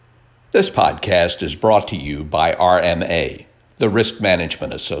This podcast is brought to you by RMA, the Risk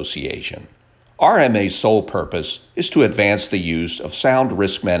Management Association. RMA's sole purpose is to advance the use of sound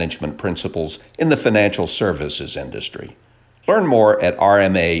risk management principles in the financial services industry. Learn more at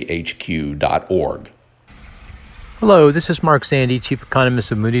rmahq.org. Hello, this is Mark Zandi, Chief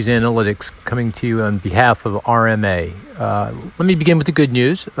Economist of Moody's Analytics, coming to you on behalf of RMA. Let me begin with the good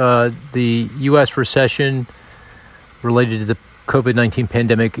news. The U.S. recession related to the COVID-19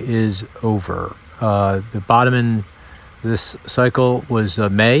 pandemic is over. The bottom in this cycle was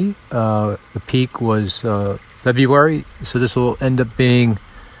May. The peak was February. So this will end up being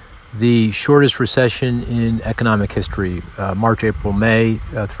the shortest recession in economic history. March, April, May,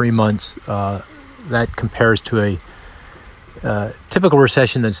 3 months. That compares to a typical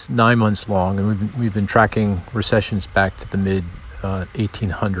recession that's 9 months long, and we've been tracking recessions back to the mid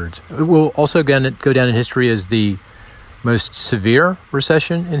 1800s. It will also again go down in history as the most severe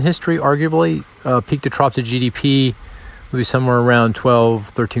recession in history, arguably. Peak to trough to GDP will be somewhere around 12,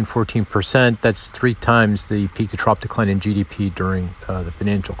 13, 14%. That's 3 times the peak to trough decline in GDP during the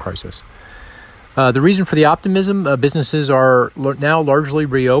financial crisis. The reason for the optimism, businesses are now largely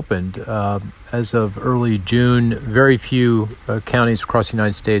reopened. As of early June, very few counties across the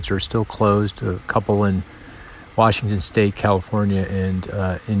United States are still closed, a couple in Washington State, California, and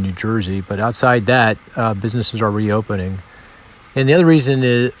in New Jersey. But outside that, businesses are reopening. And the other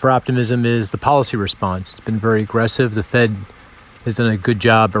reason for optimism is the policy response. It's been very aggressive. The Fed has done a good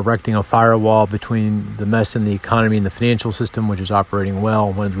job erecting a firewall between the mess in the economy and the financial system, which is operating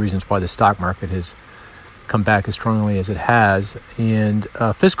well. One of the reasons why the stock market has come back as strongly as it has. And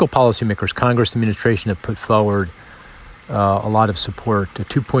fiscal policymakers, Congress, administration have put forward a lot of support,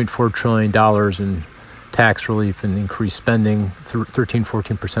 $2.4 trillion in tax relief and increased spending, 13,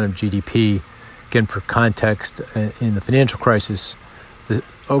 14% of GDP. Again, for context, in the financial crisis, the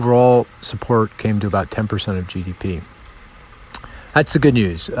overall support came to about 10% of GDP. That's the good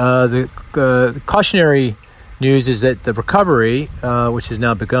news. The cautionary news is that the recovery, which has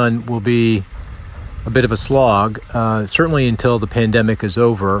now begun, will be a bit of a slog, certainly until the pandemic is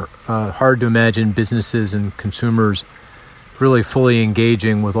over. Hard to imagine businesses and consumers really fully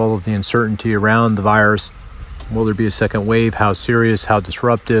engaging with all of the uncertainty around the virus. Will there be a second wave? How serious? How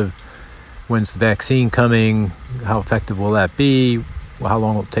disruptive? When's the vaccine coming? How effective will that be? How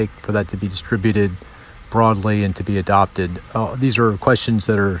long will it take for that to be distributed broadly and to be adopted? These are questions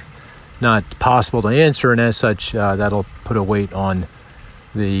that are not possible to answer, and as such, that'll put a weight on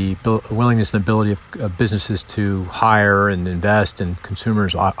the willingness and ability of businesses to hire and invest, and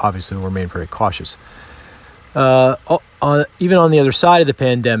consumers obviously will remain very cautious. Even on the other side of the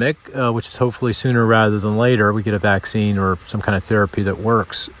pandemic, which is hopefully sooner rather than later, we get a vaccine or some kind of therapy that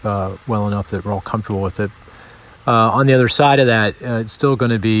works well enough that we're all comfortable with it. On the other side of that, it's still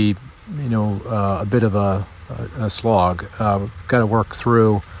going to be, a bit of a slog. We've got to work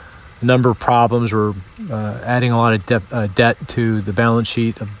through a number of problems. We're adding a lot of debt to the balance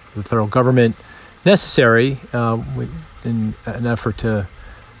sheet of the federal government, necessary in an effort to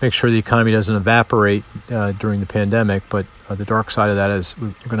make sure the economy doesn't evaporate during the pandemic. But the dark side of that is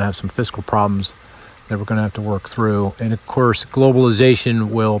we're going to have some fiscal problems that we're going to have to work through. And of course, globalization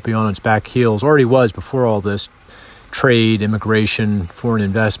will be on its back heels, already was before all this. Trade, immigration, foreign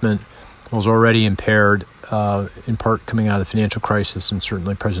investment was already impaired, in part coming out of the financial crisis, and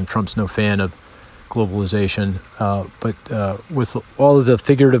certainly President Trump's no fan of globalization. But with all of the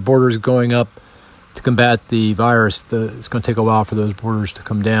figurative borders going up to combat the virus, it's going to take a while for those borders to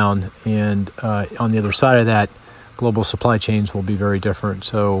come down. And on the other side of that, global supply chains will be very different.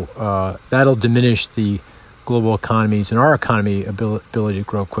 So that'll diminish the global economies and our economy ability to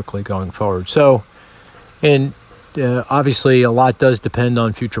grow quickly going forward. So, and obviously, a lot does depend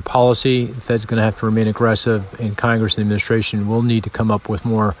on future policy. The Fed's going to have to remain aggressive, and Congress and the administration will need to come up with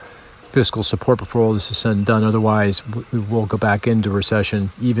more fiscal support before all this is said and done. Otherwise, we will go back into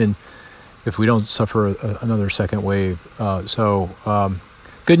recession, even if we don't suffer another second wave.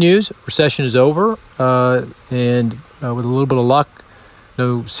 Good news, recession is over, and with a little bit of luck,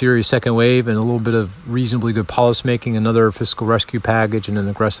 no serious second wave, and a little bit of reasonably good policymaking, another fiscal rescue package, and an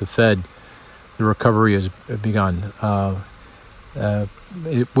aggressive Fed, the recovery has begun.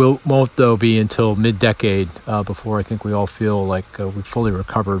 It won't, though, be until mid-decade before I think we all feel like we've fully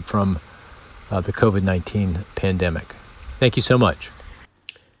recovered from the COVID-19 pandemic. Thank you so much.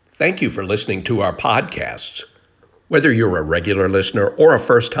 Thank you for listening to our podcasts. Whether you're a regular listener or a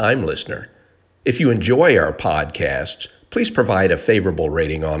first-time listener, if you enjoy our podcasts, please provide a favorable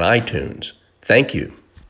rating on iTunes. Thank you.